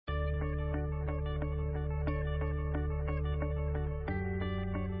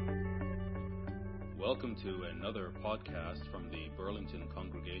Welcome to another podcast from the Burlington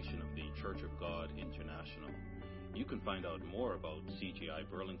congregation of the Church of God International. You can find out more about CGI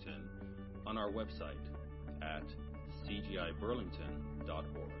Burlington on our website at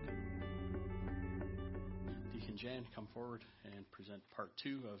cgiburlington.org. Deacon Jan, come forward and present part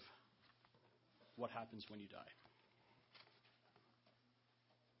 2 of what happens when you die.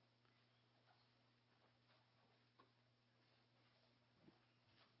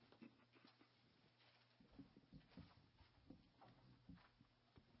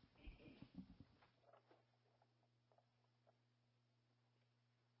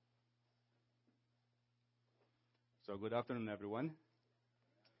 So good afternoon, everyone.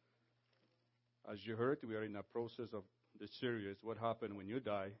 As you heard, we are in a process of the series, What Happened When You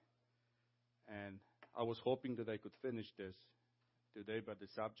Die? And I was hoping that I could finish this today, but the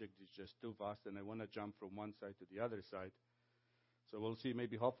subject is just too vast, and I want to jump from one side to the other side. So we'll see.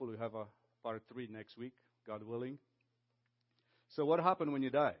 Maybe, hopefully, we have a part 3 next week, God willing. So what happened when you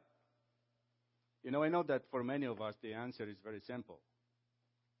die? You know, I know that for many of us, the answer is very simple.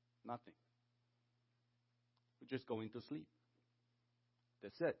 Nothing. We're just going to sleep.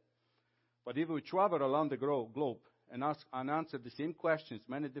 That's it. But if we travel around the globe and answer the same questions,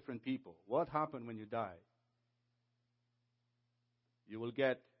 many different people, what happened when you die? You will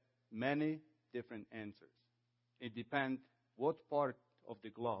get many different answers. It depends what part of the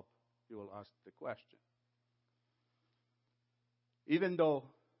globe you will ask the question. Even though,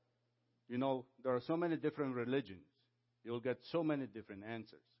 you know, there are so many different religions, you'll get so many different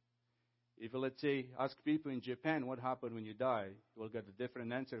answers. If you, let's say, ask people in Japan what happened when you die, you will get a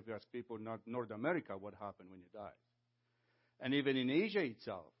different answer if you ask people in North America what happened when you die. And even in Asia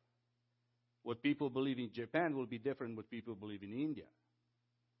itself, what people believe in Japan will be different what people believe in India.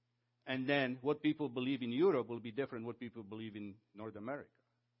 And then what people believe in Europe will be different what people believe in North America.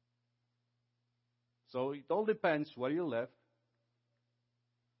 So it all depends where you live.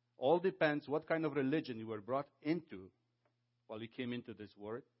 All depends what kind of religion you were brought into while you came into this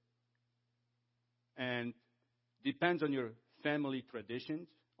world. And depends on your family traditions,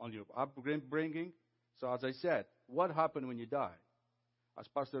 on your upbringing. So as I said, what happened when you die? As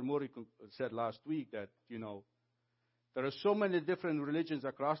Pastor Murray said last week that, you know, there are so many different religions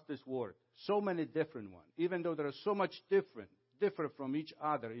across this world, so many different ones. Even though there are so much differ from each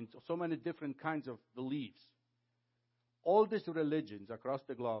other in so many different kinds of beliefs. All these religions across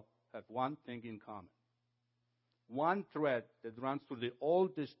the globe have one thing in common. One thread that runs through all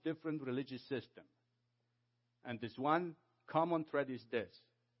these different religious systems. And this one common thread is this.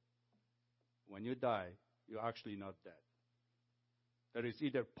 When you die, you're actually not dead. There is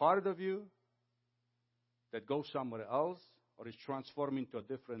either part of you that goes somewhere else or is transformed into a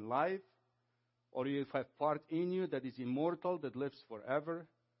different life, or you have part in you that is immortal, that lives forever.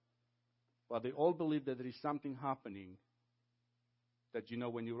 But they all believe that there is something happening that, you know,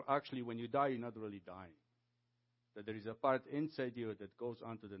 when you die, you're not really dying. That there is a part inside you that goes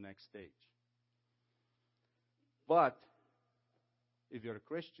on to the next stage. But if you're a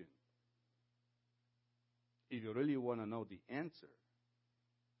Christian, if you really want to know the answer,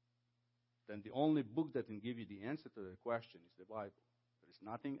 then the only book that can give you the answer to the question is the Bible. There is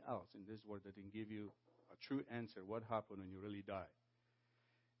nothing else in this world that can give you a true answer, what happened when you really die.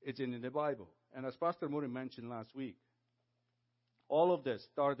 It's in the Bible. And as Pastor Murray mentioned last week, all of this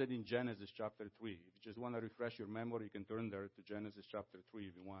started in Genesis chapter 3. If you just want to refresh your memory, you can turn there to Genesis chapter 3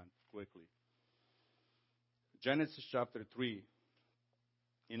 if you want, quickly. Genesis chapter 3.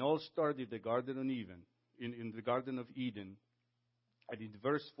 It all started in the Garden of Eden, in the Garden of Eden. And in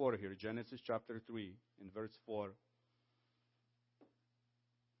verse 4 here, Genesis chapter 3, in verse 4.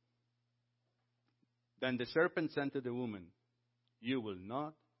 Then the serpent said to the woman, "You will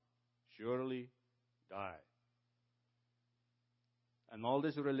not surely die." And all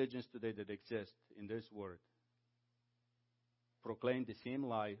these religions today that exist in this world proclaim the same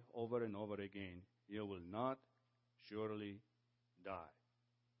lie over and over again. You will not surely die.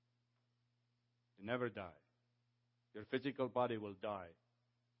 You never die. Your physical body will die.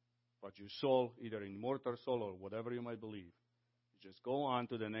 But your soul, either immortal soul or whatever you might believe, you just go on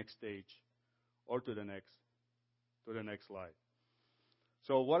to the next stage or to the next life.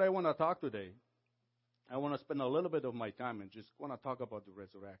 So what I want to talk today, I want to spend a little bit of my time and just want to talk about the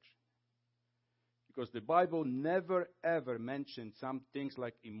resurrection. Because the Bible never ever mentioned some things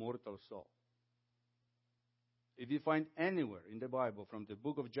like immortal soul. If you find anywhere in the Bible, from the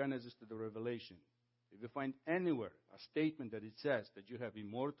book of Genesis to the Revelation, if you find anywhere a statement that it says that you have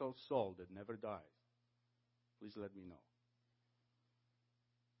immortal soul that never dies, please let me know.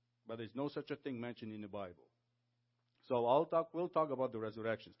 But there's no such a thing mentioned in the Bible. So we'll talk about the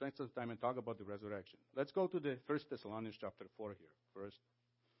resurrection. Spend some time and talk about the resurrection. Let's go to the 1 Thessalonians chapter 4 here first.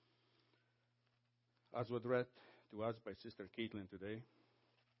 As was read to us by Sister Caitlin today.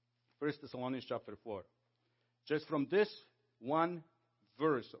 1 Thessalonians chapter 4. Just from this one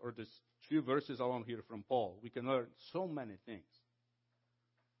verse, or this few verses along here from Paul, we can learn so many things.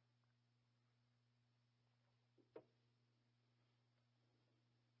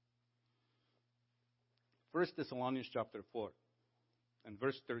 First Thessalonians chapter 4 and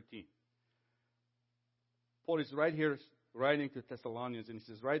verse 13. Paul is right here writing to Thessalonians, and he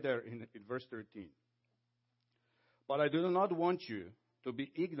says right there in verse 13, "But I do not want you to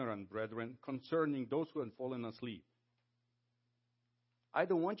be ignorant, brethren, concerning those who have fallen asleep." I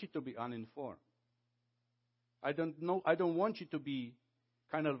don't want you to be uninformed. I don't want you to be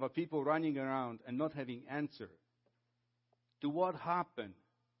kind of a people running around and not having answer to what happened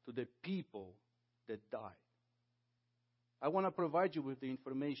to the people that died. I want to provide you with the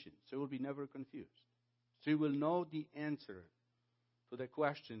information so you will be never confused. So you will know the answer to the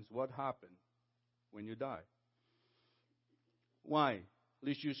questions, what happened when you die. Why?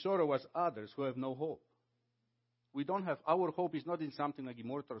 Lest you sorrow as others who have no hope. Our hope is not in something like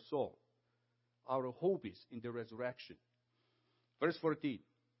immortal soul. Our hope is in the resurrection. Verse 14.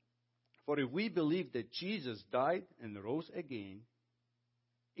 "For if we believe that Jesus died and rose again,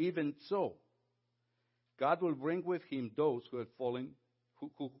 even so, God will bring with him those who have fallen,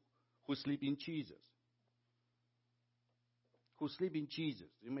 who sleep in Jesus." Who sleep in Jesus.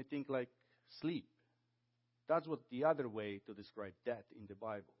 You may think like sleep. That's what the other way to describe death in the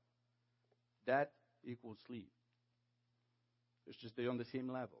Bible. Death equals sleep. It's just they're on the same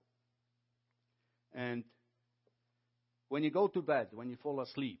level. And when you go to bed, when you fall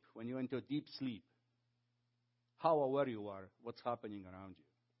asleep, when you enter deep sleep, how aware you are what's happening around you.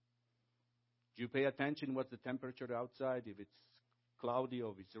 Do you pay attention what's the temperature outside, if it's cloudy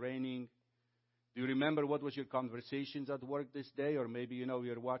or if it's raining? Do you remember what was your conversations at work this day? Or maybe,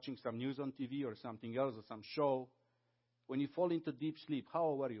 you're watching some news on TV or something else or some show. When you fall into deep sleep, how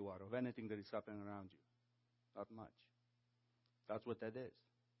aware you are of anything that is happening around you? Not much. That's what that is.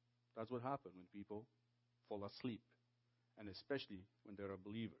 That's what happens when people fall asleep, and especially when they are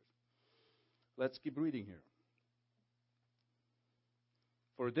believers. Let's keep reading here.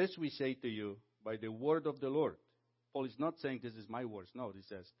 "For this we say to you by the word of the Lord." Paul is not saying this is my words. No, he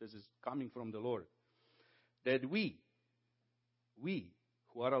says this is coming from the Lord. "That we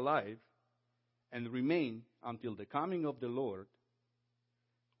who are alive and remain until the coming of the Lord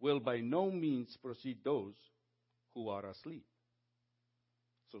will by no means precede those who are asleep."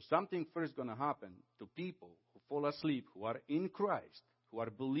 So something first going to happen to people who fall asleep, who are in Christ, who are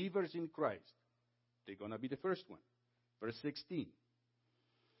believers in Christ. They're going to be the first one. Verse 16.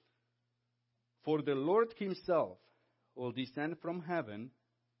 "For the Lord himself will descend from heaven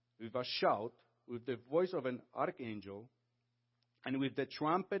with a shout, with the voice of an archangel, and with the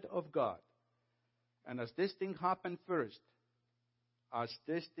trumpet of God. And as this thing happened first,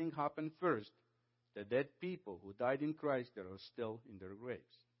 the dead people who died in Christ, they are still in their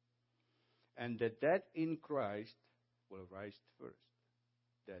graves. And the dead in Christ will rise first.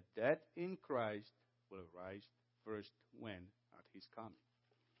 The dead in Christ will rise first when? At his coming."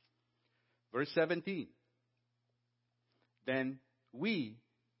 Verse 17. "Then we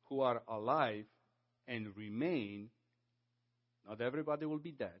who are alive and remain," not everybody will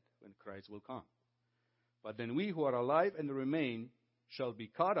be dead when Christ will come, "but then we who are alive and remain shall be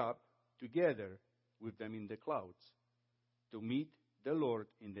caught up together with them in the clouds to meet the Lord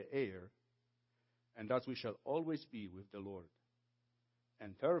in the air, and thus we shall always be with the Lord.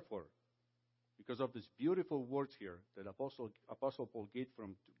 And therefore," because of these beautiful words here that Apostle Paul get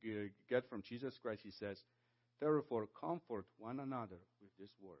from Jesus Christ, he says, "Therefore comfort one another with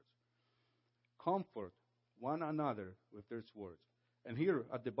these words." Comfort one another with these words. And here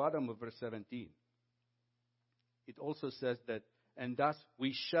at the bottom of verse 17, it also says that, "And thus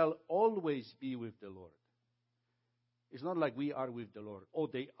we shall always be with the Lord." It's not like we are with the Lord. Oh,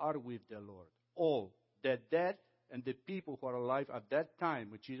 they are with the Lord. All the dead and the people who are alive at that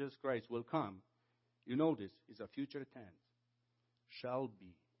time when Jesus Christ will come, you know this is a future tense. Shall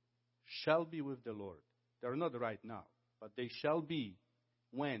be. Shall be with the Lord. They're not right now, but they shall be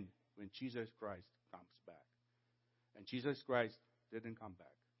when Jesus Christ comes back. And Jesus Christ didn't come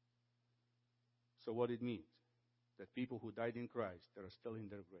back. So what it means? That people who died in Christ, they are still in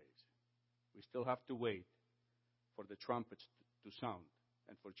their graves. We still have to wait for the trumpets to sound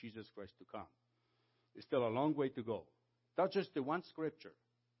and for Jesus Christ to come. It's still a long way to go. That's just the one scripture,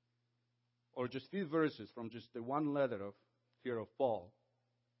 or just few verses from just the one letter of Paul,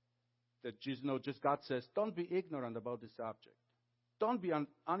 that just God says, don't be ignorant about this subject. Don't be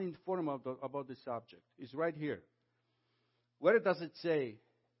uninformed about this subject. It's right here. Where does it say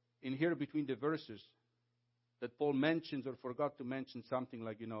in here between the verses that Paul mentions or forgot to mention something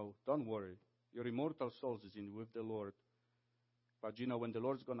like, don't worry, your immortal souls is in with the Lord. But when the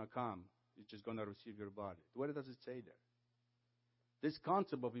Lord's going to come, you're just going to receive your body. Where does it say there? This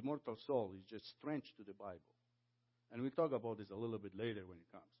concept of immortal soul is just strange to the Bible. And we'll talk about this a little bit later when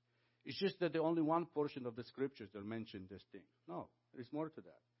it comes. It's just that the only one portion of the scriptures that mention this thing. No, there is more to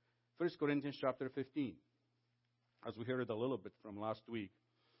that. 1 Corinthians chapter 15. As we heard a little bit from last week.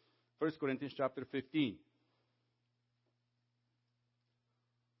 1 Corinthians chapter 15.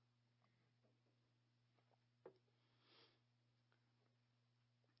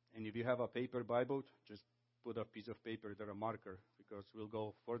 And if you have a paper Bible, just put a piece of paper there, a marker, because we'll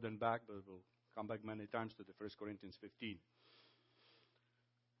go further and back, but we'll come back many times to the 1 Corinthians 15.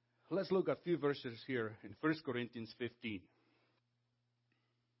 Let's look at a few verses here in 1 Corinthians 15.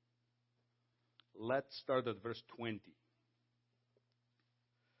 Let's start at verse 20.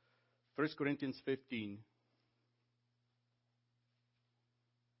 1 Corinthians 15.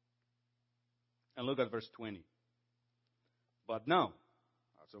 And look at verse 20. But now,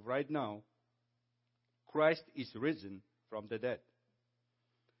 as of right now, Christ is risen from the dead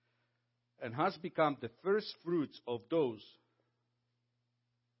and has become the first fruits of those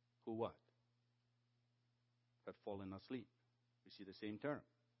who what? Had fallen asleep. We see the same term.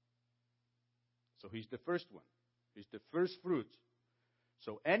 So he's the first one. He's the first fruits.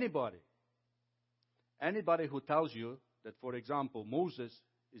 So anybody who tells you that, for example, Moses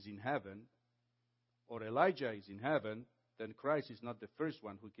is in heaven or Elijah is in heaven, then Christ is not the first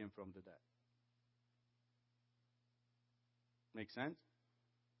one who came from the dead. Make sense?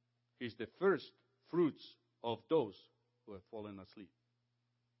 He's the first fruits of those who have fallen asleep.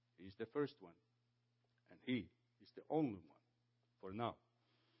 He's the first one. And he is the only one for now.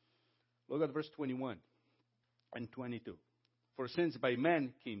 Look at verse 21 and 22. For since by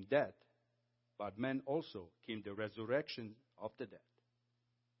men came death, but men also came the resurrection of the dead.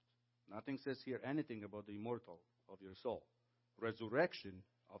 Nothing says here anything about the immortal of your soul. Resurrection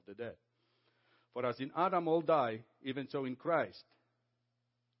of the dead. For as in Adam all die, even so in Christ.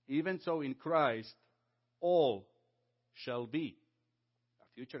 Even so in Christ all shall be. A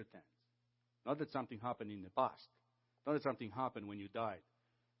future tense. Not that something happened in the past. Not that something happened when you died.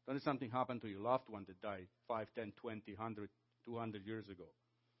 Not that something happened to your loved one that died 5, 10, 20, 100, 200 years ago.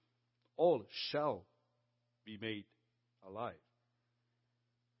 All shall be made alive.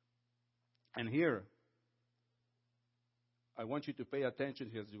 And here, I want you to pay attention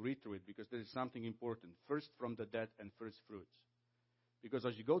here as you read through it, because there is something important. First from the dead and first fruits. Because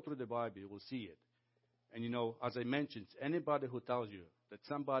as you go through the Bible, you will see it. And as I mentioned, anybody who tells you that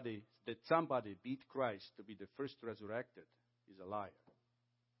somebody beat Christ to be the first resurrected is a liar.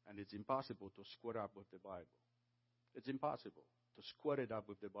 And it's impossible to square up with the Bible. It's impossible to square it up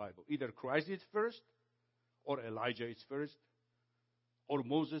with the Bible. Either Christ is first, or Elijah is first, or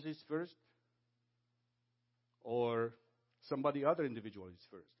Moses is first, or somebody other individual is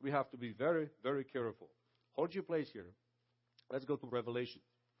first. We have to be very, very careful. Hold your place here. Let's go to Revelation.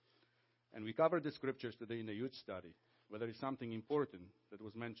 And we covered the scriptures today in the youth study, but there is something important that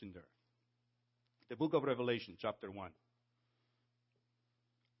was mentioned there. The book of Revelation, chapter 1.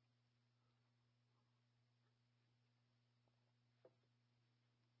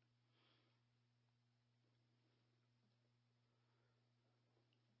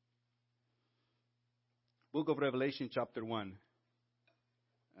 Book of Revelation, chapter 1.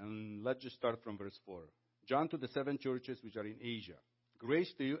 And let's just start from verse 4. John to the 7 churches which are in Asia.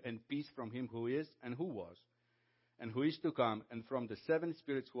 Grace to you and peace from him who is and who was and who is to come, and from the 7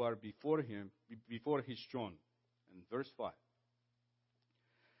 spirits who are before him, before his throne. And verse 5.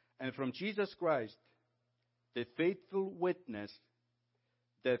 And from Jesus Christ, the faithful witness,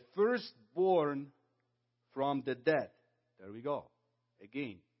 the firstborn from the dead. There we go.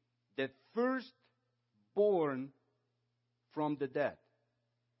 Again. The firstborn from the dead.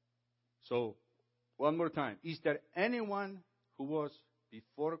 So, one more time. Is there anyone who was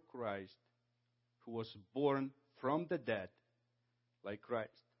before Christ who was born from the dead like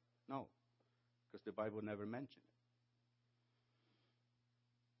Christ? No, because the Bible never mentioned it.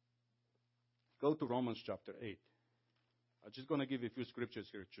 Go to Romans chapter 8. I'm just going to give you a few scriptures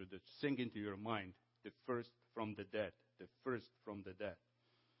here to sink into your mind. The first from the dead. The first from the dead.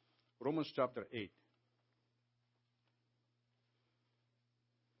 Romans chapter 8.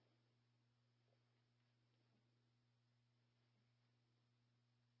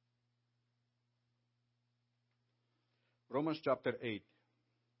 Romans chapter 8.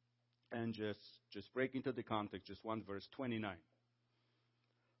 And just break into the context, just one verse, 29.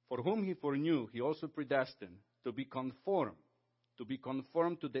 For whom he foreknew, he also predestined to be conformed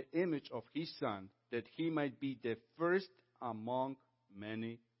to the image of his Son, that he might be the first among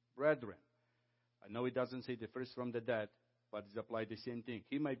many brethren. I know it doesn't say the first from the dead, but it's applied the same thing.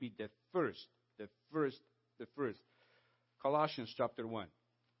 He might be the first. Colossians chapter 1.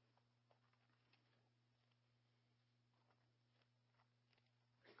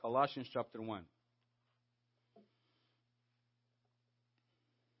 Colossians chapter 1.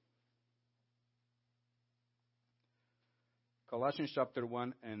 Colossians chapter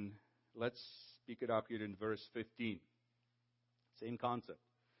 1, and let's pick it up here in verse 15. Same concept.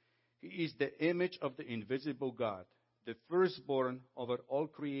 He is the image of the invisible God, the firstborn over all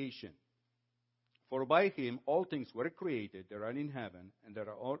creation. For by him all things were created that are in heaven and that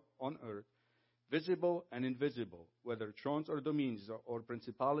are on earth, visible and invisible, whether thrones or dominions or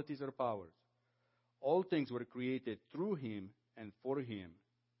principalities or powers. All things were created through him and for him.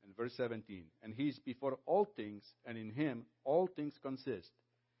 And verse 17, and he is before all things, and in him all things consist.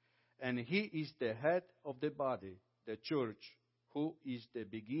 And he is the head of the body, the church, who is the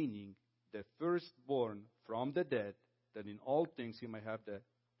beginning, the firstborn from the dead, that in all things he may have the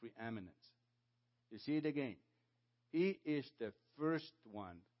preeminence. You see it again. He is the first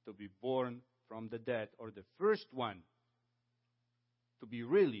one to be born from the dead, or the first one to be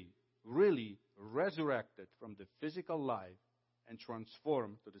really, really resurrected from the physical life and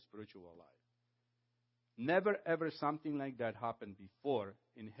transformed to the spiritual life. Never ever something like that happened before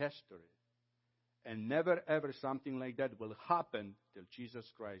in history. And never ever something like that will happen till Jesus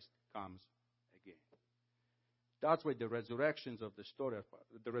Christ comes again. That's why the resurrections of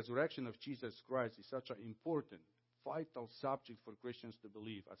the resurrection of Jesus Christ is such an important, vital subject for Christians to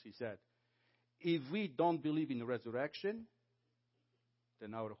believe. As he said, if we don't believe in the resurrection,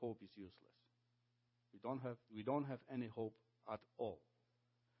 then our hope is useless. We don't have any hope at all.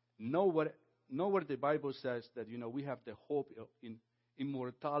 Nowhere the Bible says that we have the hope in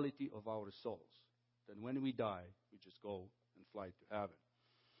immortality of our souls. Then when we die, we just go and fly to heaven.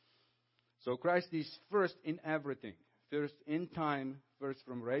 So Christ is first in everything. First in time, first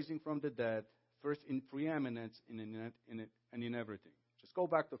from raising from the dead, first in preeminence and in everything. Just go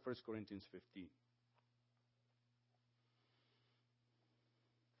back to 1 Corinthians 15.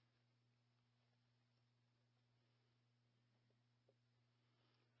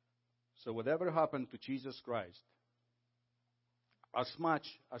 So whatever happened to Jesus Christ, as much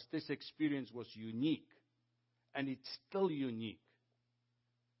as this experience was unique, and it's still unique,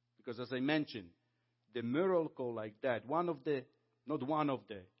 because as I mentioned, the miracle like that,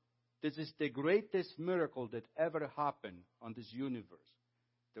 this is the greatest miracle that ever happened on this universe,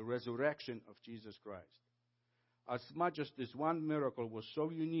 the resurrection of Jesus Christ. As much as this one miracle was so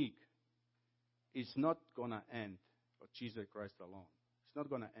unique, it's not going to end with Jesus Christ alone. It's not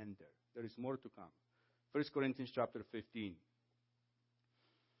going to end there. There is more to come. 1 Corinthians chapter 15.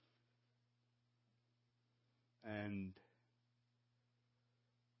 And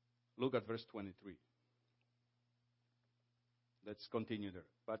look at verse 23. Let's continue there.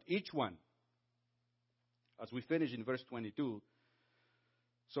 But each one, as we finish in verse 22,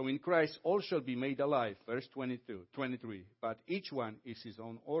 so in Christ all shall be made alive, verse 23. But each one is his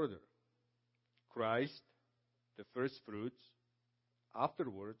own order. Christ, the first fruits,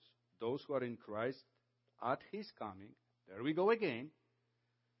 afterwards, those who are in Christ at his coming. There we go again.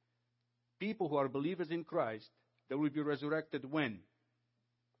 People who are believers in Christ, they will be resurrected when?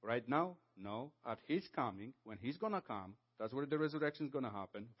 Right now? No. At his coming, when he's going to come, that's where the resurrection is going to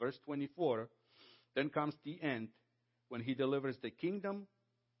happen. Verse 24, then comes the end, when he delivers the kingdom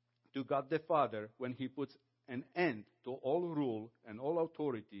to God the Father, when he puts an end to all rule and all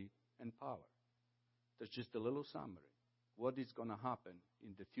authority and power. That's just a little summary. What is going to happen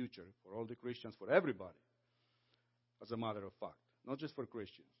in the future for all the Christians, for everybody, as a matter of fact, not just for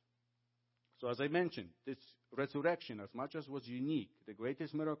Christians. So as I mentioned, this resurrection, as much as was unique, the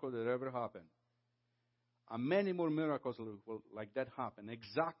greatest miracle that ever happened, and many more miracles will like that happen.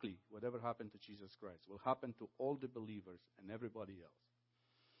 Exactly whatever happened to Jesus Christ will happen to all the believers and everybody else.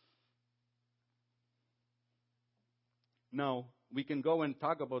 Now, we can go and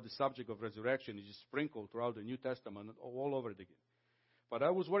talk about the subject of resurrection. It's just sprinkled throughout the New Testament all over again. But I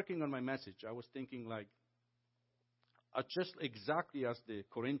was working on my message. I was thinking just exactly as the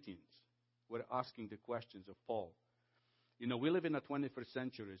Corinthians were asking the questions of Paul. We live in the 21st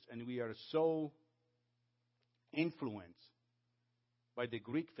century, and we are so influenced by the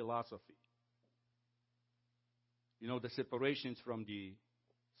Greek philosophy. The separations from the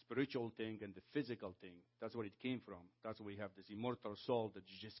spiritual thing and the physical thing. That's where it came from. That's where we have this immortal soul that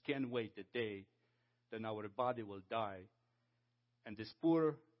you just can't wait the day that our body will die. And this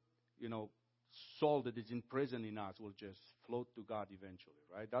poor, soul that is in prison in us will just float to God eventually,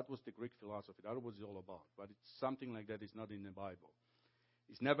 right? That was the Greek philosophy. That was all about. But it's something like that is not in the Bible.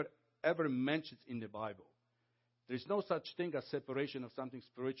 It's never, ever mentioned in the Bible. There's no such thing as separation of something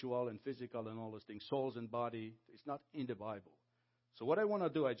spiritual and physical and all those things, souls and body. It's not in the Bible. So what I want to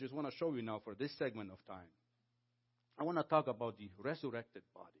do, I just want to show you now for this segment of time. I want to talk about the resurrected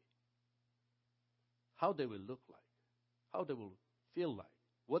body. How they will look like. How they will feel like.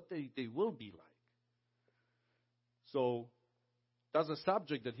 What they will be like. So that's a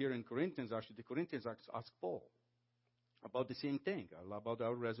subject that here in Corinthians, actually, the Corinthians ask Paul about the same thing, about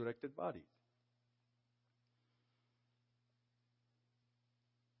our resurrected body.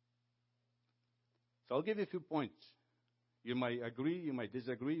 So I'll give you a few points. You might agree, you might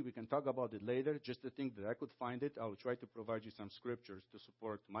disagree. We can talk about it later. Just the thing that I could find it, I'll try to provide you some scriptures to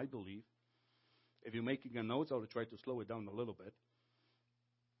support my belief. If you're making a note, I'll try to slow it down a little bit.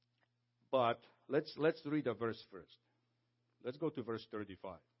 But let's read a verse first. Let's go to verse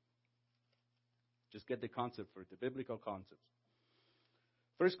 35. Just get the concept for it, the biblical concepts.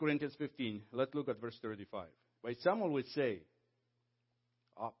 1 Corinthians 15, let's look at verse 35. But someone would say,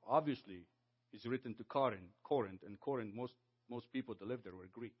 obviously, it's written to Corinth, and Corinth, most people that lived there were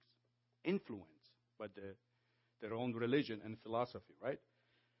Greeks, influenced by their own religion and philosophy, right?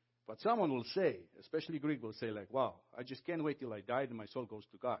 But someone will say, especially Greek, will say like, wow, I just can't wait till I die and my soul goes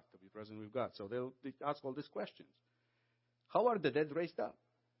to God, to be present with God. So they ask all these questions. How are the dead raised up?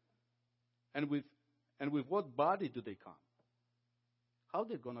 And with what body do they come? How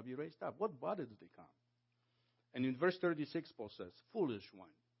they're going to be raised up? What body do they come? And in verse 36, Paul says, foolish one.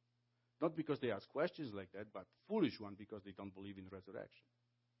 Not because they ask questions like that, but foolish one because they don't believe in resurrection.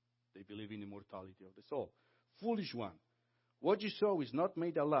 They believe in immortality of the soul. Foolish one. What you sow is not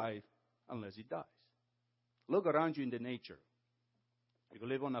made alive unless it dies. Look around you in the nature. If you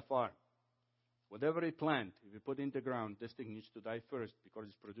live on a farm, whatever you plant, if you put in the ground, this thing needs to die first because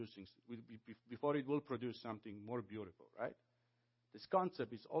it's producing, before it will produce something more beautiful, right? This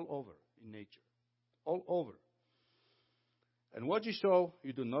concept is all over in nature. All over. And what you sow,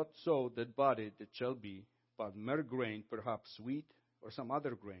 you do not sow that body that shall be, but mere grain, perhaps wheat or some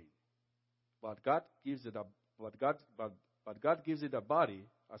other grain. But God gives it God gives it a body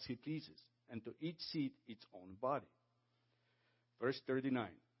as He pleases, and to each seed its own body. Verse 39.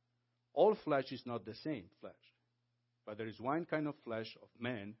 All flesh is not the same flesh, but there is one kind of flesh of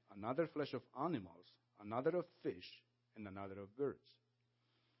man, another flesh of animals, another of fish, and another of birds.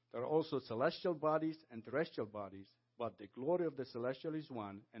 There are also celestial bodies and terrestrial bodies, but the glory of the celestial is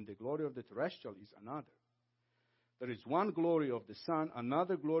one, and the glory of the terrestrial is another. There is one glory of the sun,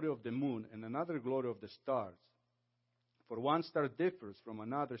 another glory of the moon, and another glory of the stars. For one star differs from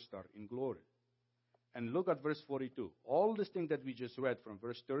another star in glory. And look at verse 42. All this thing that we just read from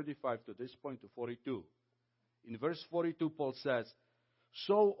verse 35 to this point to 42. In verse 42, Paul says,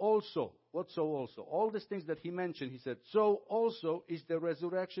 so also, what so also? All these things that he mentioned, he said, so also is the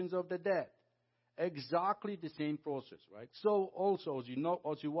resurrections of the dead. Exactly the same process, right? So also, as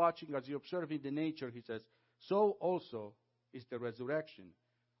you're watching, as you're observing the nature, he says, so also is the resurrection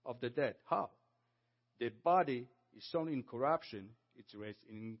of the dead. How? The body is sown in corruption, it's raised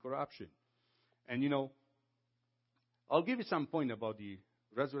in incorruption. And I'll give you some point about the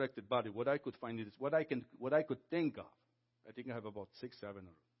resurrected body. What I could find is what I could think of. I think I have about 6, 7 or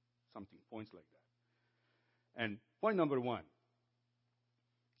something points like that. And point number 1.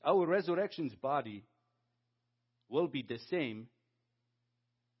 Our resurrection's body will be the same,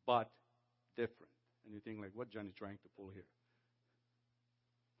 but different. And you think like, what John is trying to pull here?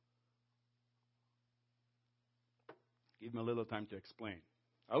 Give me a little time to explain.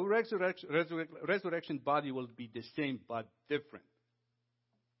 Our resurrection body will be the same, but different.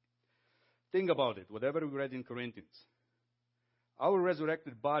 Think about it, whatever we read in Corinthians. Our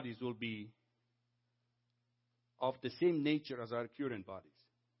resurrected bodies will be of the same nature as our current bodies.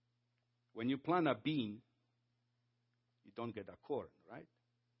 When you plant a bean, you don't get a corn, right?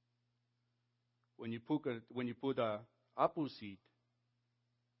 When you put a apple seed,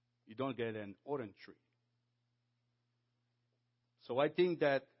 you don't get an orange tree. So I think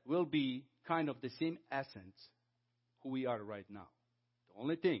that will be kind of the same essence who we are right now. The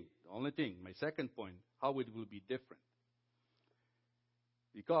only thing, my second point, how it will be different.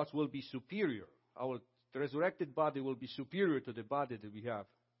 Because we'll be superior. The resurrected body will be superior to the body that we have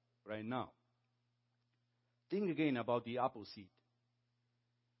right now. Think again about the apple seed.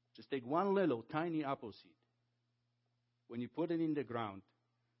 Just take one little tiny apple seed. When you put it in the ground,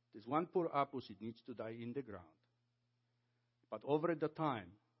 This one poor apple seed needs to die in the ground. But over the time,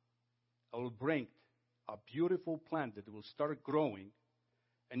 I will bring a beautiful plant that will start growing,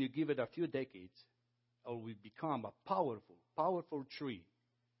 and you give it a few decades, it will become a powerful, powerful tree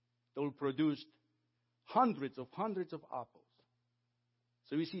that will produce hundreds of apples.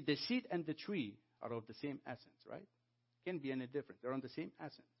 So you see, the seed and the tree are of the same essence, right? Can't be any different. They're on the same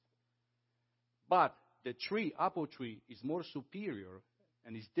essence. But the tree, apple tree, is more superior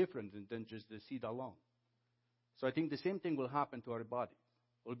and is different than just the seed alone. So I think the same thing will happen to our body.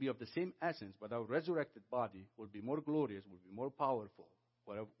 It will be of the same essence, but our resurrected body will be more glorious, will be more powerful,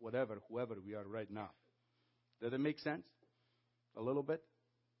 whoever we are right now. Does that make sense? A little bit?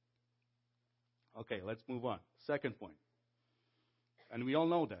 Okay, let's move on. Second point. And we all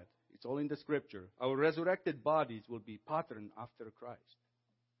know that. It's all in the scripture. Our resurrected bodies will be patterned after Christ.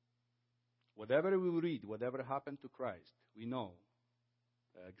 Whatever we read, whatever happened to Christ, we know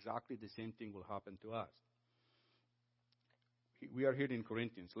exactly the same thing will happen to us. We are here in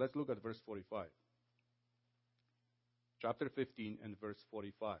Corinthians. Let's look at verse 45. Chapter 15 and verse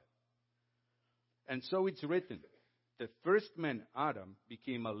 45. And so it's written, the first man, Adam,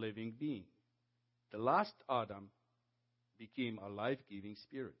 became a living being. The last Adam became a life-giving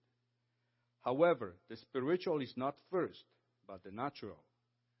spirit. However, the spiritual is not first, but the natural,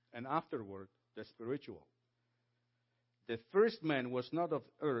 and afterward the spiritual. The first man was not of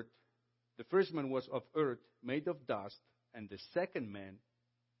earth. The first man was of earth, made of dust, and the second man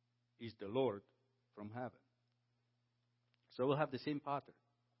is the Lord from heaven. So we'll have the same pattern.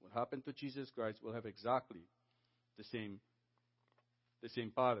 What happened to Jesus Christ will have exactly the same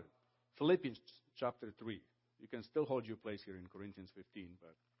pattern. Philippians chapter 3. You can still hold your place here in Corinthians 15,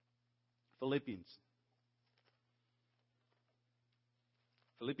 but Philippians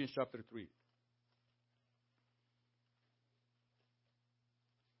chapter 3.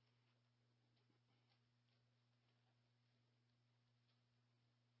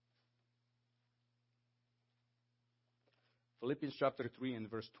 Philippians chapter 3 and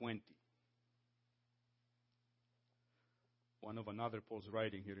verse 20. One of another Paul's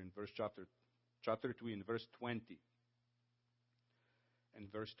writing here in chapter 3 and verse 20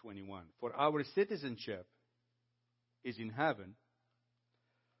 and verse 21. For our citizenship is in heaven,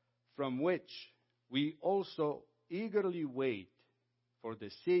 from which we also eagerly wait for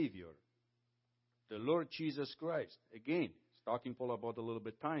the Savior, the Lord Jesus Christ. Again, it's talking Paul about a little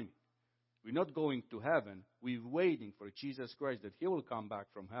bit timing. We're not going to heaven. We're waiting for Jesus Christ, that He will come back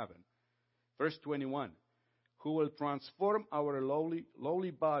from heaven. Verse 21, who will transform our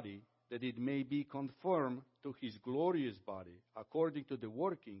lowly body, that it may be conformed to His glorious body, according to the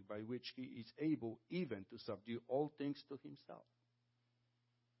working by which He is able even to subdue all things to Himself.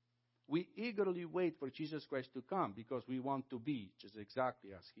 We eagerly wait for Jesus Christ to come because we want to be just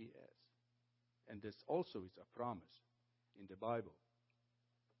exactly as He is. And this also is a promise in the Bible.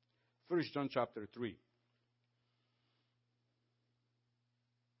 1 John chapter 3.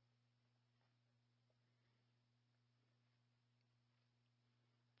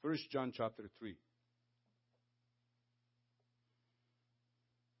 1 John chapter 3.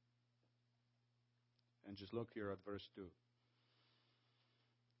 And just look here at verse 2.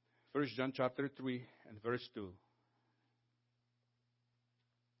 1 John chapter 3 and verse 2.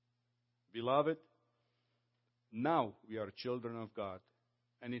 Beloved, now we are children of God,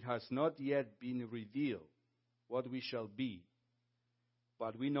 and it has not yet been revealed what we shall be.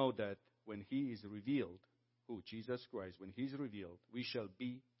 But we know that when He is revealed, who? Jesus Christ, when He is revealed, we shall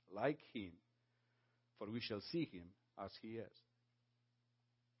be like Him, for we shall see Him as He is.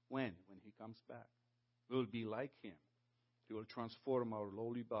 When? When He comes back. We will be like Him. He will transform our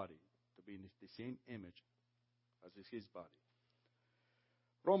lowly body to be in the same image as is His body.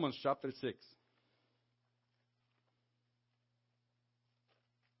 Romans chapter 6.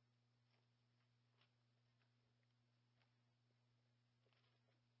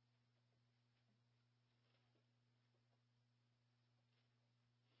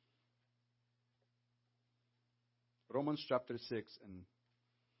 Romans chapter 6, and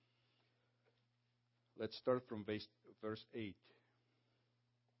let's start from verse 8.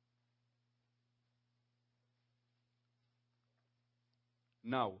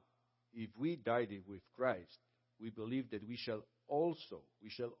 Now, if we died with Christ, we believe that we shall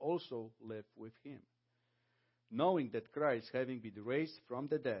also live with Him, knowing that Christ, having been raised from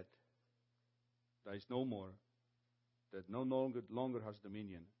the dead, dies no more, that no longer has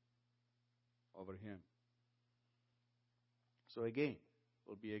dominion over Him. So again, it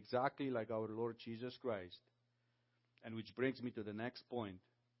will be exactly like our Lord Jesus Christ, and which brings me to the next point,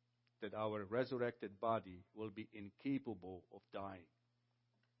 that our resurrected body will be incapable of dying.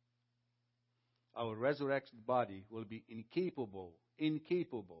 our resurrected body will be incapable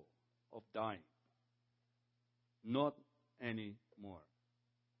of dying. Not anymore.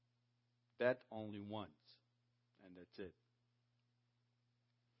 That only once. And that's it.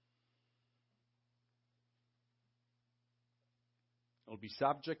 We'll be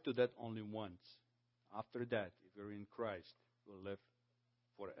subject to that only once. After that, if we're in Christ, we'll live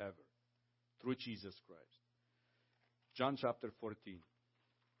forever through Jesus Christ. John chapter 14.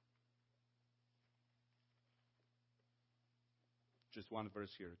 Just one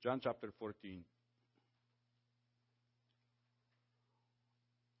verse here. John chapter 14.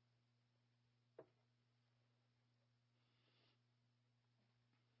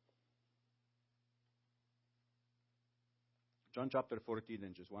 John chapter 14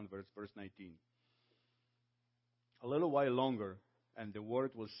 and just one verse, verse 19. A little while longer, and the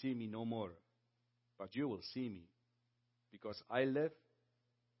world will see me no more. But you will see me. Because I live,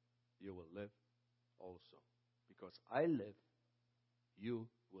 you will live also. Because I live, you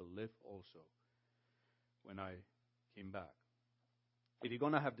will live also when I came back. If you're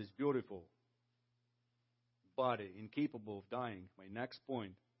going to have this beautiful body incapable of dying, my next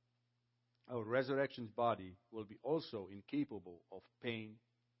point, our resurrection body will be also incapable of pain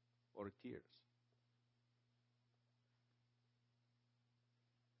or tears.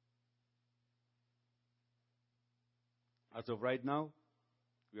 As of right now,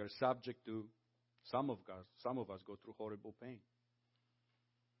 we are subject to, some of us go through horrible pain.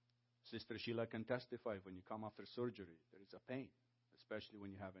 Sister Sheila can testify when you come after surgery, there is a pain, especially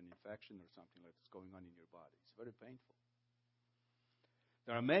when you have an infection or something like that's going on in your body. It's very painful.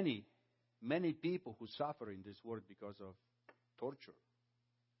 There are many people who suffer in this world because of torture,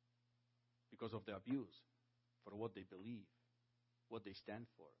 because of the abuse, for what they believe, what they stand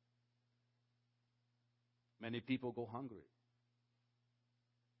for. Many people go hungry.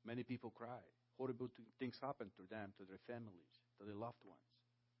 Many people cry. Horrible things happen to them, to their families, to their loved ones.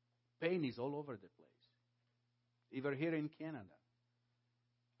 Pain is all over the place. Even here in Canada.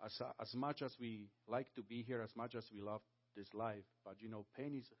 As much as we like to be here, as much as we love this life, but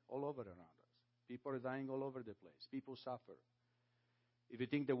pain is all over around us. People are dying all over the place. People suffer. If you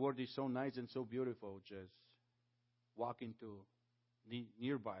think the world is so nice and so beautiful, just walk into the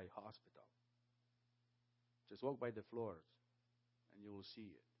nearby hospital. Just walk by the floors and you will see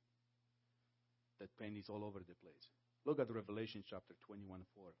it. That pain is all over the place. Look at Revelation chapter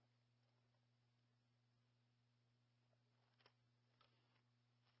 21:4.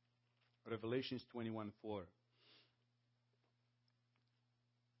 Revelations 21:4.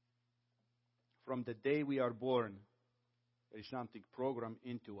 From the day we are born, there is something programmed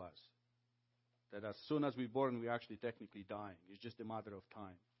into us. That as soon as we're born, we're actually technically dying. It's just a matter of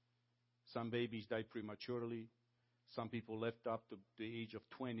time. Some babies die prematurely. Some people lived up to the age of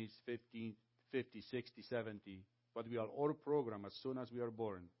 20s, 50, 60, 70. But we are all programmed as soon as we are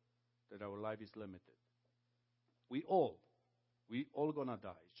born that our life is limited. We all gonna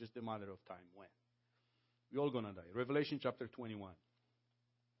die. It's just a matter of time when. We all gonna die. Revelation chapter 21.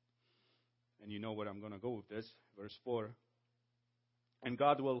 And you know where I'm gonna go with this. Verse 4. And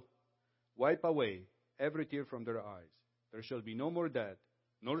God will wipe away every tear from their eyes. There shall be no more death,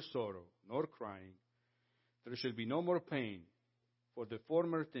 nor sorrow, nor crying. There shall be no more pain, for the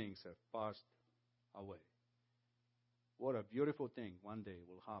former things have passed away. What a beautiful thing one day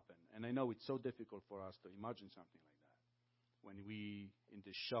will happen. And I know it's so difficult for us to imagine something like that. When we, in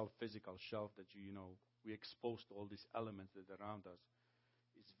this shelf, physical shelf, that we exposed to all these elements that are around us,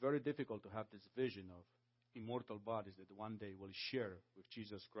 it's very difficult to have this vision of immortal bodies that one day will share with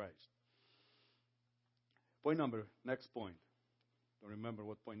Jesus Christ. Next point. Don't remember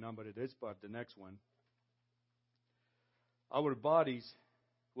what point number it is, but the next one. Our bodies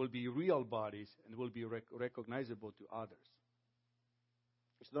will be real bodies and will be recognizable to others.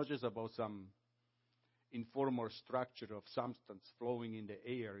 It's not just about some informal structure of substance flowing in the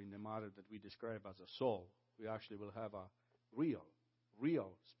air in the matter that we describe as a soul. We actually will have a real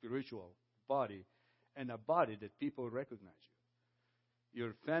spiritual body, and a body that people recognize you.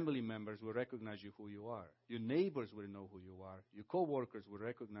 Your family members will recognize you who you are. Your neighbors will know who you are. Your co-workers will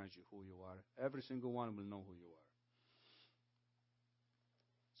recognize you who you are. Every single one will know who you are.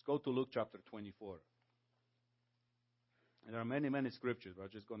 Let's go to Luke chapter 24. And there are many scriptures, but I'm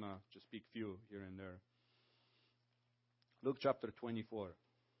just going to pick few here and there. Luke chapter 24.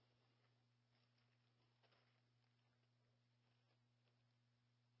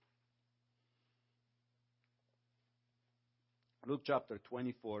 Luke chapter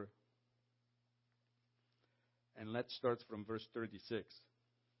 24. And let's start from verse 36.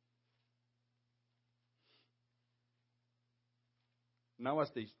 Now as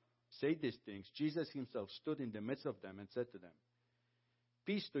they say these things, Jesus himself stood in the midst of them and said to them,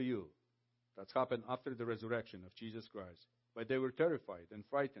 "Peace to you." That's happened after the resurrection of Jesus Christ. But they were terrified and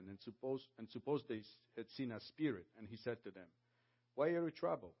frightened and supposed they had seen a spirit. And he said to them, "Why are you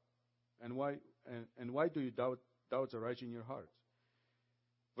troubled? And why do you doubts arise in your hearts?"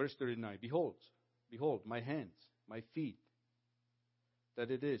 Verse 39, Behold, my hands, my feet,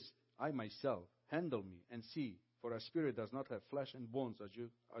 that it is I myself. Handle me and see, for a spirit does not have flesh and bones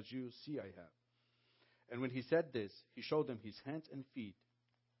as you see I have. And when he said this, he showed them his hands and feet.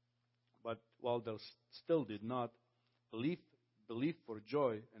 But while they still did not believe for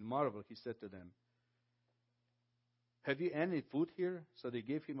joy and marvel, he said to them, "Have you any food here?" So they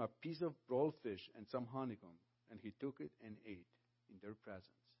gave him a piece of broiled fish and some honeycomb, and he took it and ate in their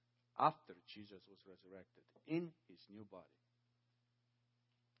presence, after Jesus was resurrected in his new body.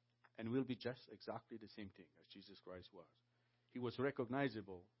 And will be just exactly the same thing as Jesus Christ was. He was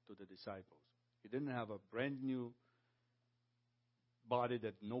recognizable to the disciples. He didn't have a brand new body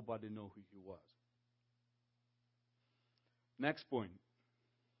that nobody knew who he was. Next point.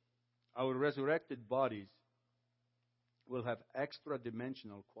 Our resurrected bodies will have extra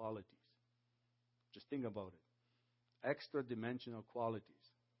dimensional qualities. Just think about it. Extra dimensional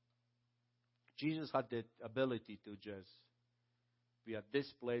qualities. Jesus had the ability to just be at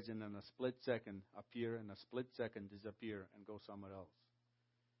this place and in a split second appear, and a split second disappear and go somewhere else.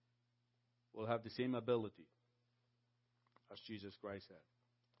 We'll have the same ability as Jesus Christ had.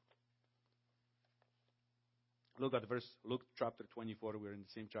 Look at Luke chapter 24. We're in the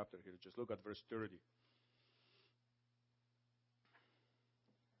same chapter here. Just look at verse 30.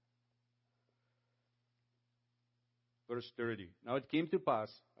 Verse 30. Now it came to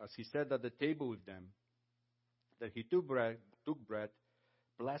pass, as he sat at the table with them, that he took bread,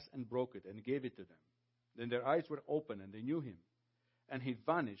 blessed and broke it, and gave it to them. Then their eyes were open, and they knew him. And he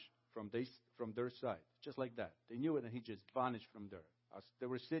vanished from their sight. Just like that. They knew it, and he just vanished from there. As they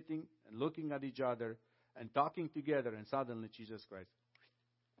were sitting and looking at each other and talking together, and suddenly Jesus Christ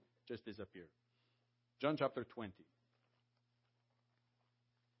just disappeared. John chapter 20.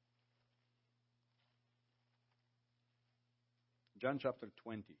 John chapter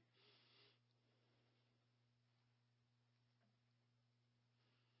 20.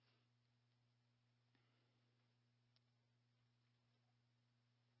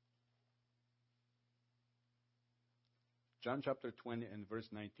 John chapter 20 and verse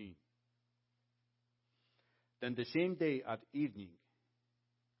 19. Then the same day at evening,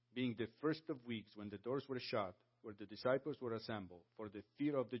 being the first of weeks, when the doors were shut, where the disciples were assembled for the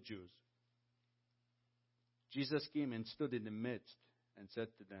fear of the Jews, Jesus came and stood in the midst and said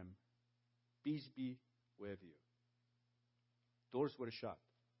to them, "Peace be with you." Doors were shut.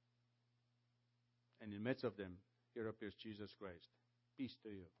 And in the midst of them, here appears Jesus Christ. "Peace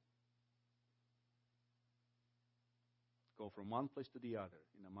to you." Go from one place to the other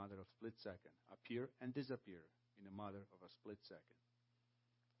in a matter of split second. Appear and disappear in a matter of a split second.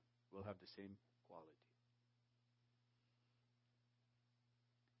 We'll have the same quality.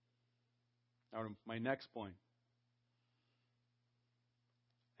 Now, my next point.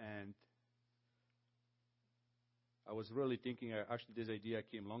 And I was really thinking, actually this idea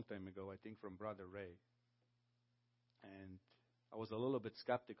came a long time ago, I think from Brother Ray. And I was a little bit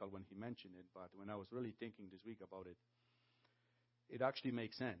skeptical when he mentioned it, but when I was really thinking this week about it, it actually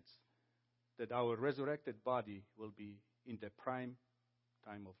makes sense that our resurrected body will be in the prime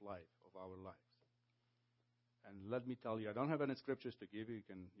time of life, of our lives. And let me tell you, I don't have any scriptures to give you.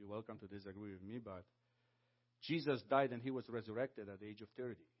 You're welcome to disagree with me, but Jesus died and he was resurrected at the age of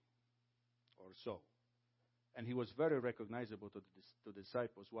 30 or so. And he was very recognizable to the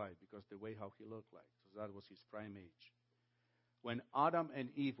disciples. Why? Because the way how he looked like. So that was his prime age. When Adam and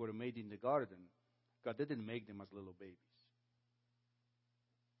Eve were made in the garden, God didn't make them as little babies.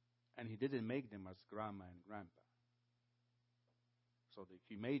 And he didn't make them as grandma and grandpa. So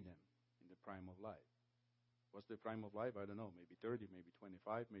he made them in the prime of life. What's the prime of life? I don't know. Maybe 30, maybe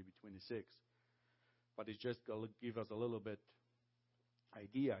 25, maybe 26. But it's just going to give us a little bit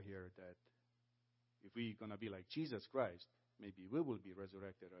idea here that if we're going to be like Jesus Christ, maybe we will be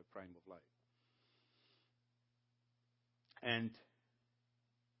resurrected at the prime of life. And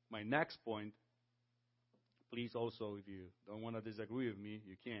my next point, please also, if you don't want to disagree with me,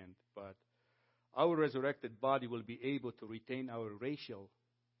 you can't. But our resurrected body will be able to retain our racial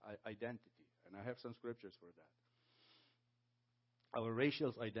identity. And I have some scriptures for that. Our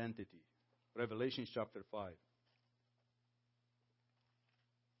racial identity. Revelation chapter 5.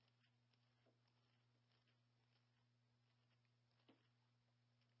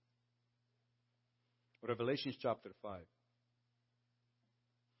 Revelation chapter 5.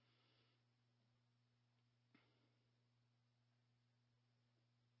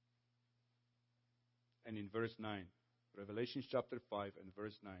 and in verse 9. Revelation chapter 5 and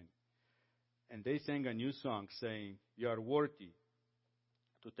verse 9. And they sang a new song, saying, You are worthy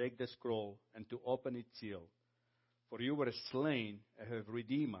to take the scroll and to open its seal. For you were slain and have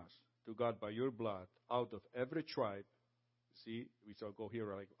redeemed us to God by your blood out of every tribe. See, we shall go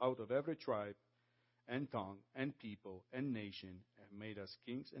here, like out of every tribe and tongue and people and nation, have made us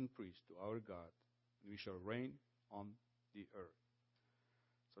kings and priests to our God, and we shall reign on the earth.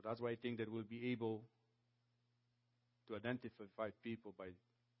 So that's why I think that we'll be able to identify people by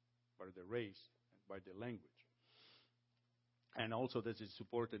their race and by their language. And also this is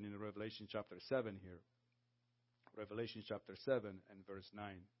supported in Revelation chapter 7 here. Revelation chapter 7 and verse 9.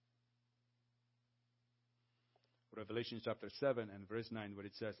 Revelation chapter 7 and verse 9, where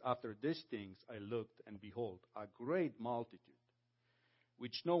it says, After these things I looked, and behold, a great multitude,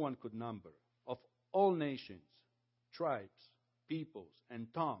 which no one could number, of all nations, tribes, peoples,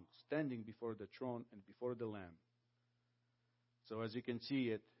 and tongues, standing before the throne and before the Lamb. So as you can see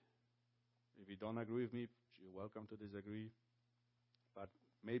it, if you don't agree with me, you're welcome to disagree. But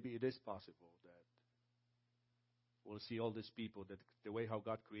maybe it is possible that we'll see all these people, that the way how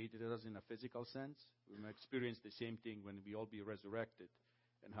God created us in a physical sense, we may experience the same thing when we all be resurrected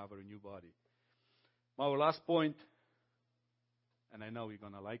and have our new body. Our last point, and I know you're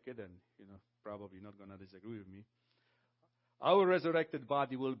going to like it, and probably not going to disagree with me. Our resurrected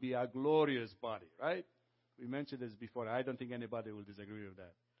body will be a glorious body, right? We mentioned this before. I don't think anybody will disagree with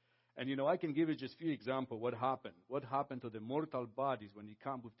that. And I can give you just a few examples what happened. What happened to the mortal bodies when you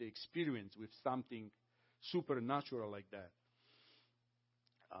come with the experience with something supernatural like that.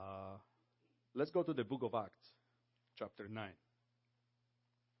 Let's go to the book of Acts, chapter 9.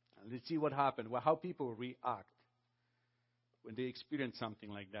 And let's see what happened, how people react when they experience something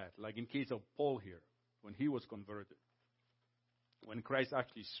like that. Like in case of Paul here, when he was converted, when Christ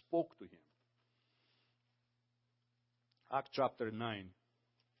actually spoke to him. Acts chapter 9.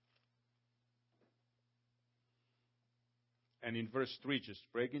 And in verse 3, just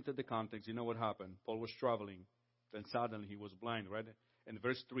break into the context, you know what happened. Paul was traveling, then suddenly he was blind, right? In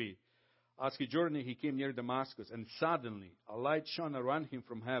verse 3, as he journeyed, he came near Damascus, and suddenly a light shone around him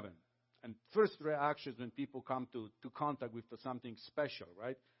from heaven. And first reactions when people come to contact with something special,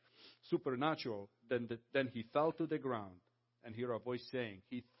 right? Supernatural, then he fell to the ground. And hear a voice saying,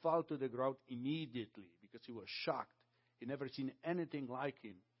 he fell to the ground immediately because he was shocked. He never seen anything like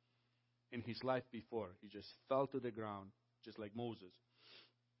him in his life before. He just fell to the ground, just like Moses.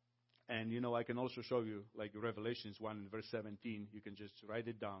 And, I can also show you, like Revelations 1 and verse 17. You can just write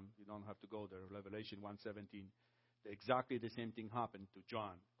it down. You don't have to go there. Revelation 1:17. Exactly the same thing happened to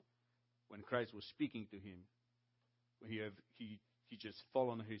John. When Christ was speaking to him, he just fell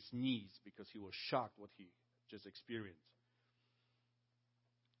on his knees because he was shocked what he just experienced.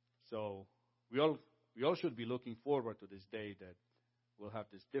 So we all should be looking forward to this day that we'll have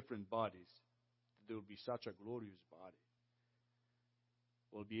these different bodies. There will be such a glorious body.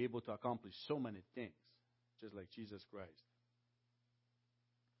 We'll be able to accomplish so many things, just like Jesus Christ.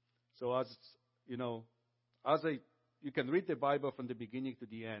 So you can read the Bible from the beginning to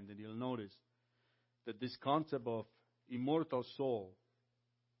the end, and you'll notice that this concept of immortal soul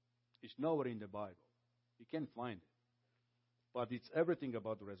is nowhere in the Bible. You can't find it. But it's everything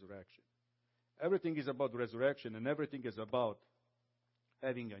about the resurrection. Everything is about resurrection, and everything is about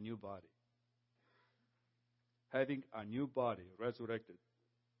having a new body. Having a new body, resurrected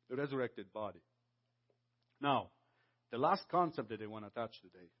body. Now, the last concept that I want to touch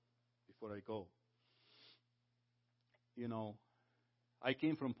today, before I go. I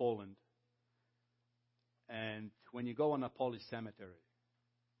came from Poland, and when you go on a Polish cemetery,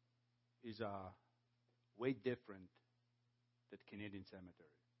 it's way different than Canadian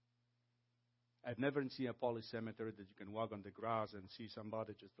cemetery. I've never seen a Polish cemetery that you can walk on the grass and see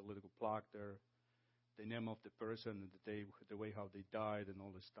somebody, just a little plaque there, the name of the person and the way how they died and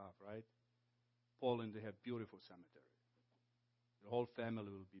all this stuff, right? Poland, they have beautiful cemetery. The whole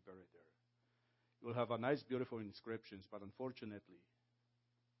family will be buried there. You will have a nice, beautiful inscriptions, but unfortunately,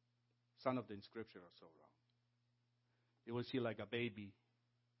 some of the inscriptions are so wrong. You will see like a baby,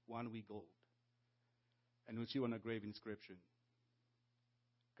 1 week old. And you'll see on a grave inscription,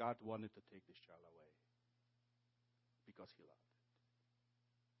 God wanted to take this child away because he loved it.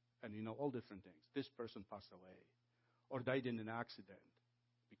 And all different things. This person passed away or died in an accident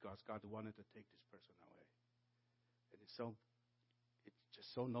because God wanted to take this person away. And it's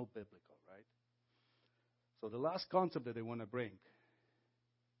just so no biblical, right? So the last concept that I want to bring,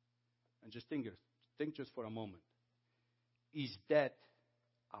 and just think just for a moment, is that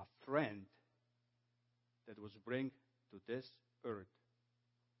a friend that was brought to this earth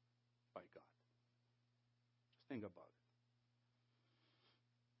by God.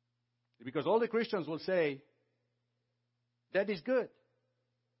 Because all the Christians will say, that is good.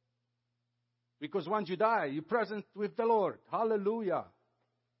 Because once you die, you're present with the Lord. Hallelujah.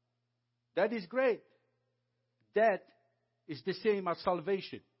 That is great. That is the same as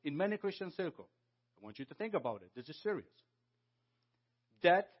salvation in many Christian circles. I want you to think about it. This is serious.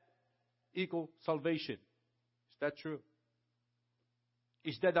 Death equals salvation. Is that true?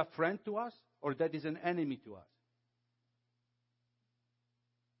 Is that a friend to us, or that is an enemy to us?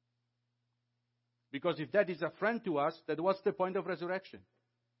 Because if that is a friend to us, then what's the point of resurrection?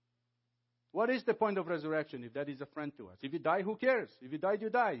 What is the point of resurrection if that is a friend to us? If you die, who cares? If you die, you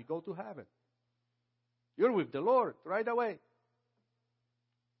die. You go to heaven. You're with the Lord right away.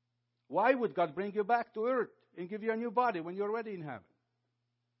 Why would God bring you back to earth and give you a new body when you're already in heaven?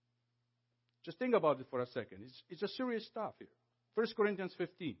 Just think about it for a second. It's a serious stuff here. 1 Corinthians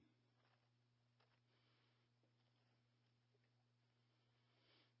 15.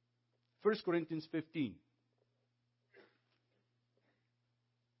 First Corinthians 15.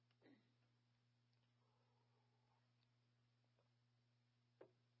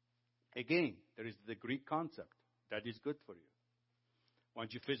 Again, there is the Greek concept. That is good for you.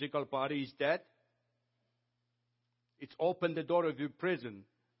 Once your physical body is dead, it's opened the door of your prison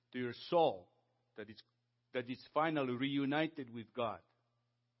to your soul that is finally reunited with God.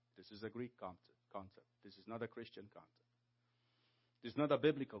 This is a Greek concept. This is not a Christian concept. This is not a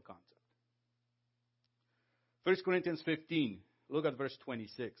biblical concept. 1 Corinthians 15, look at verse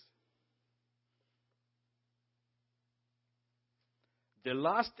 26. The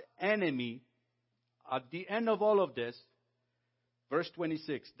last enemy, at the end of all of this, verse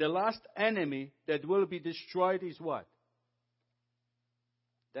 26, the last enemy that will be destroyed is what?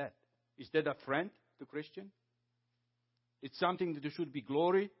 Death. Is that a friend to Christian? It's something that there should be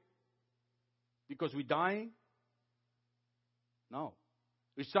glory because we're dying? No.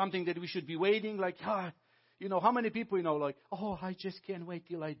 It's something that we should be waiting like, how many people, like, oh, I just can't wait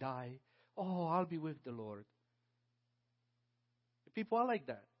till I die. Oh, I'll be with the Lord. People are like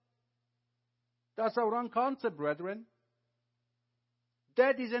that. That's a wrong concept, brethren.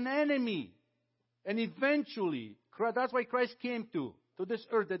 That is an enemy. And eventually, that's why Christ came to this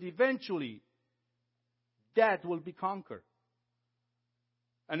earth, that eventually death will be conquered.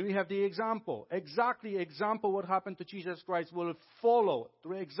 And we have the example what happened to Jesus Christ will follow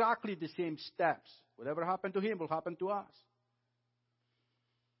through exactly the same steps. Whatever happened to him will happen to us.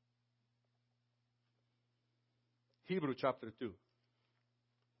 Hebrews chapter 2.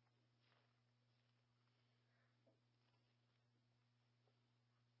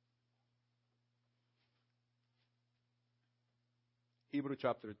 Hebrews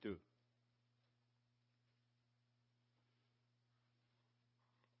chapter 2.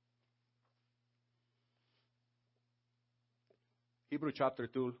 Hebrews chapter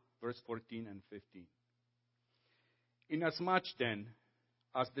 2, verse 14 and 15. Inasmuch then,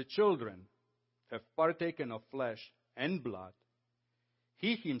 as the children have partaken of flesh and blood,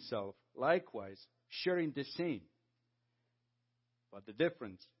 he himself likewise sharing the same. But the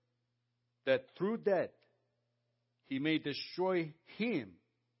difference, that through death he may destroy him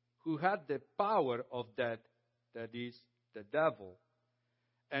who had the power of death, that is, the devil,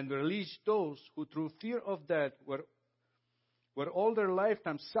 and release those who through fear of death were all their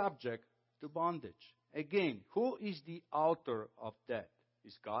lifetime subject to bondage. Again, who is the author of death?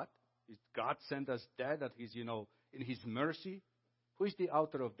 Is God? Is God sent us death that He's, in His mercy? Who is the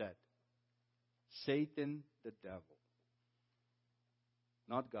author of death? Satan, the devil.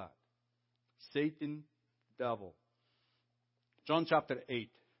 Not God. Satan, devil. John chapter 8.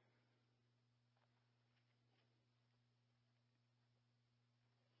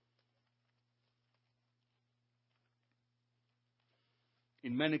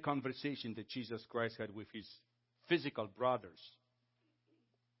 In many conversations that Jesus Christ had with his physical brothers,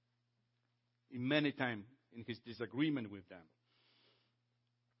 in many times in his disagreement with them,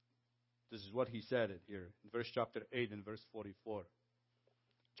 this is what he said here in verse chapter 8 and verse 44.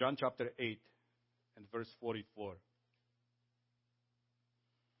 John chapter 8 and verse 44.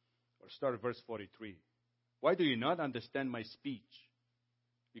 Or start at verse 43. Why do you not understand my speech?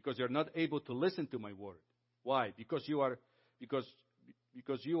 Because you're not able to listen to my word. Why? Because you are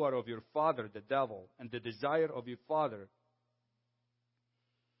of your father, the devil, and the desire of your father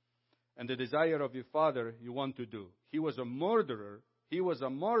you want to do. He was a murderer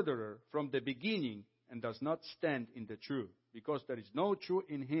from the beginning and does not stand in the truth, because there is no truth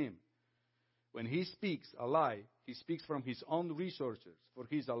in him. When he speaks a lie, he speaks from his own resources, for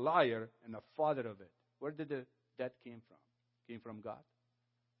he's a liar and a father of it. Where did that came from? Came from God?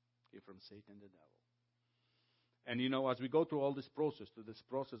 Came from Satan the devil. And, as we go through all this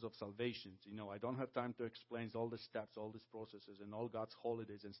process of salvation, I don't have time to explain all the steps, all these processes, and all God's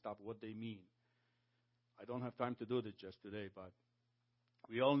holidays and stuff, what they mean. I don't have time to do this just today, but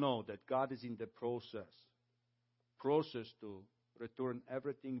we all know that God is in the process to return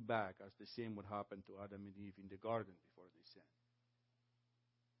everything back as the same would happen to Adam and Eve in the garden before they sinned.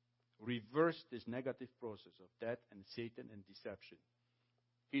 Reverse this negative process of death and Satan and deception.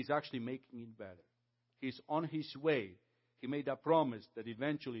 He's actually making it better. He's on his way. He made a promise that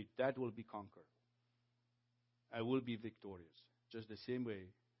eventually that will be conquered. I will be victorious, just the same way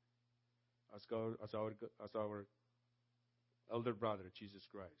as our elder brother, Jesus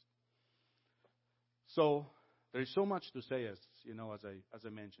Christ. So there is so much to say, as I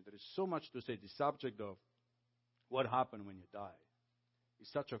mentioned. There is so much to say. The subject of what happened when you die is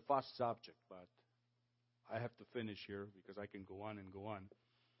such a vast subject, but I have to finish here because I can go on and go on.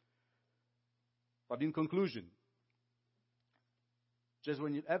 But in conclusion, just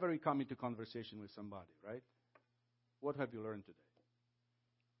whenever you come into conversation with somebody, right? What have you learned today?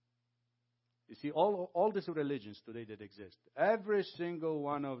 You see, all these religions today that exist, every single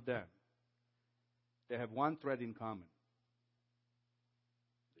one of them, they have one thread in common.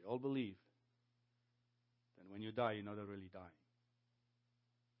 They all believe that when you die, you're not really dying.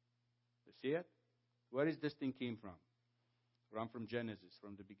 You see it? Where is this thing came from? From Genesis,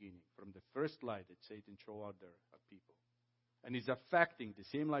 from the beginning, from the first lie that Satan threw out there at people. And it's affecting, the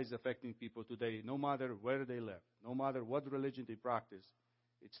same lie is affecting people today, no matter where they live, no matter what religion they practice,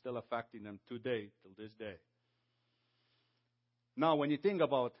 it's still affecting them today, till this day. Now, when you think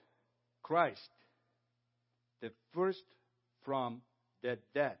about Christ, the first from the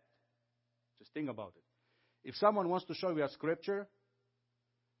dead, just think about it. If someone wants to show you a scripture,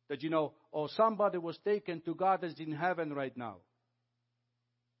 that somebody was taken to God as in heaven right now.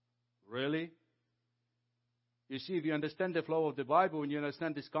 Really? You see, if you understand the flow of the Bible, when you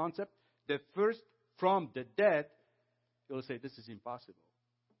understand this concept, the first from the dead, you'll say, this is impossible.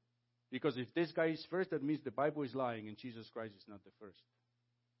 Because if this guy is first, that means the Bible is lying and Jesus Christ is not the first.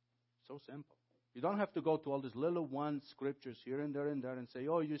 So simple. You don't have to go to all these little one scriptures here and there and say,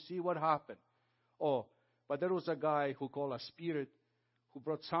 oh, you see what happened. Oh, but there was a guy who called a spirit who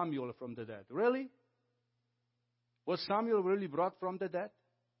brought Samuel from the dead. Really? Was Samuel really brought from the dead?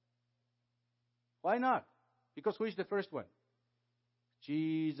 Why not? Because who is the first one?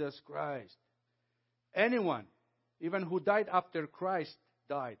 Jesus Christ. Anyone, even who died after Christ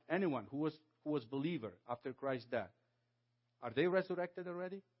died, anyone who was believer after Christ's death, are they resurrected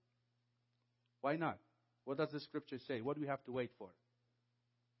already? Why not? What does the scripture say? What do we have to wait for?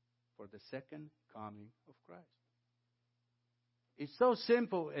 For the second coming of Christ. It's so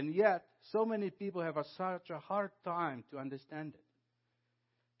simple, and yet so many people have such a hard time to understand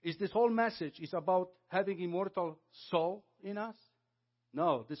it. Is this whole message is about having immortal soul in us?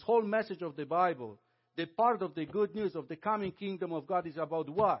 No, this whole message of the Bible, the part of the good news of the coming kingdom of God is about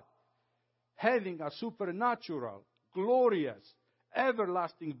what? Having a supernatural, glorious,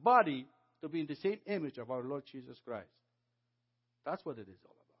 everlasting body to be in the same image of our Lord Jesus Christ. That's what it is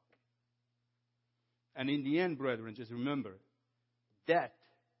all about. And in the end, brethren, just remember, death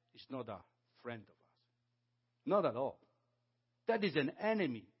is not a friend of us. Not at all. That is an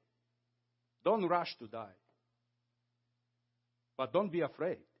enemy. Don't rush to die. But don't be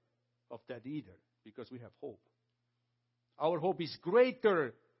afraid of that either, because we have hope. Our hope is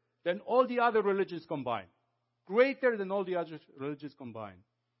greater than all the other religions combined. Greater than all the other religions combined.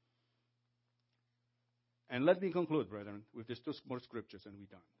 And let me conclude, brethren, with these two more scriptures and we're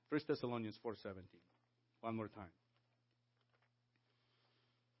done. 1 Thessalonians 4:17. One more time.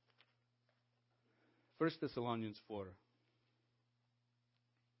 1 Thessalonians 4.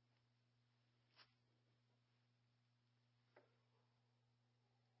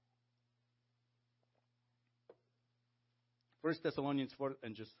 First Thessalonians 4,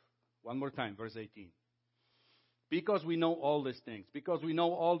 and just one more time, verse 18. Because we know all these things, because we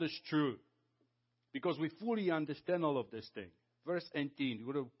know all this truth, because we fully understand all of this thing. Verse 18,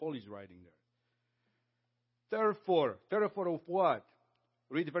 what Paul is writing there. Therefore of what?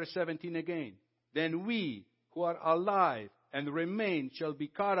 Read verse 17 again. Then we who are alive and remain shall be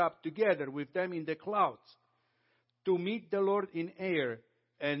caught up together with them in the clouds to meet the Lord in air,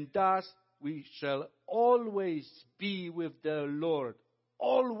 and thus we shall always be with the Lord.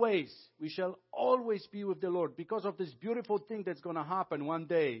 Always. We shall always be with the Lord because of this beautiful thing that's going to happen one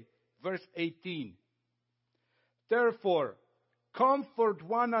day. Verse 18. Therefore, comfort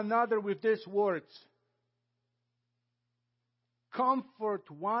one another with these words. Comfort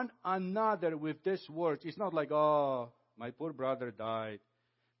one another with these words. It's not like, oh, my poor brother died.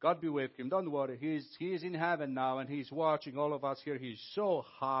 God be with him. Don't worry. He is in heaven now, and he's watching all of us here. He's so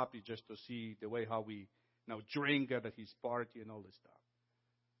happy just to see the way how we drink at his party and all this stuff.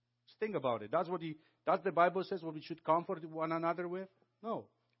 Just think about it. That's the Bible says what we should comfort one another with. No,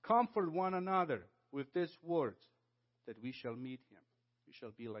 comfort one another with these words that we shall meet him. We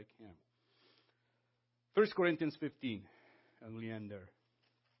shall be like him. 1 Corinthians 15, and we end there.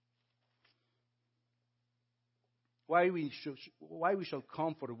 Why we shall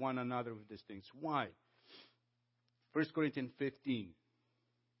comfort one another with these things. Why? 1 Corinthians 15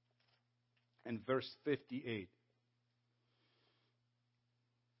 and verse 58.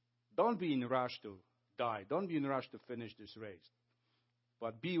 Don't be in a rush to die. Don't be in a rush to finish this race.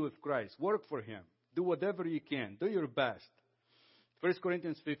 But be with Christ. Work for him. Do whatever you can. Do your best. 1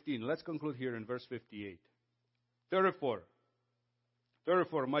 Corinthians 15. Let's conclude here in verse 58.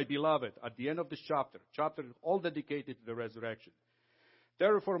 Therefore, my beloved, at the end of this chapter all dedicated to the resurrection.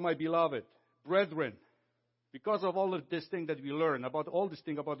 Therefore, my beloved, brethren, because of all of this thing that we learn about all this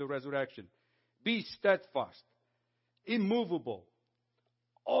thing about the resurrection, be steadfast, immovable,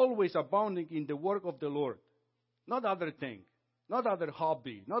 always abounding in the work of the Lord. Not other thing, not other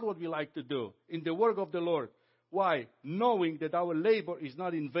hobby, not what we like to do. In the work of the Lord. Why? Knowing that our labor is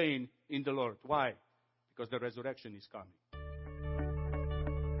not in vain in the Lord. Why? Because the resurrection is coming.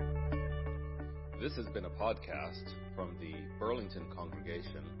 This has been a podcast from the Burlington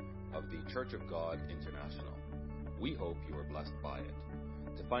congregation of the Church of God International. We hope you were blessed by it.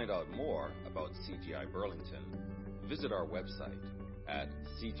 To find out more about CGI Burlington, visit our website at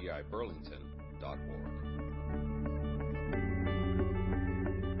cgiburlington.org.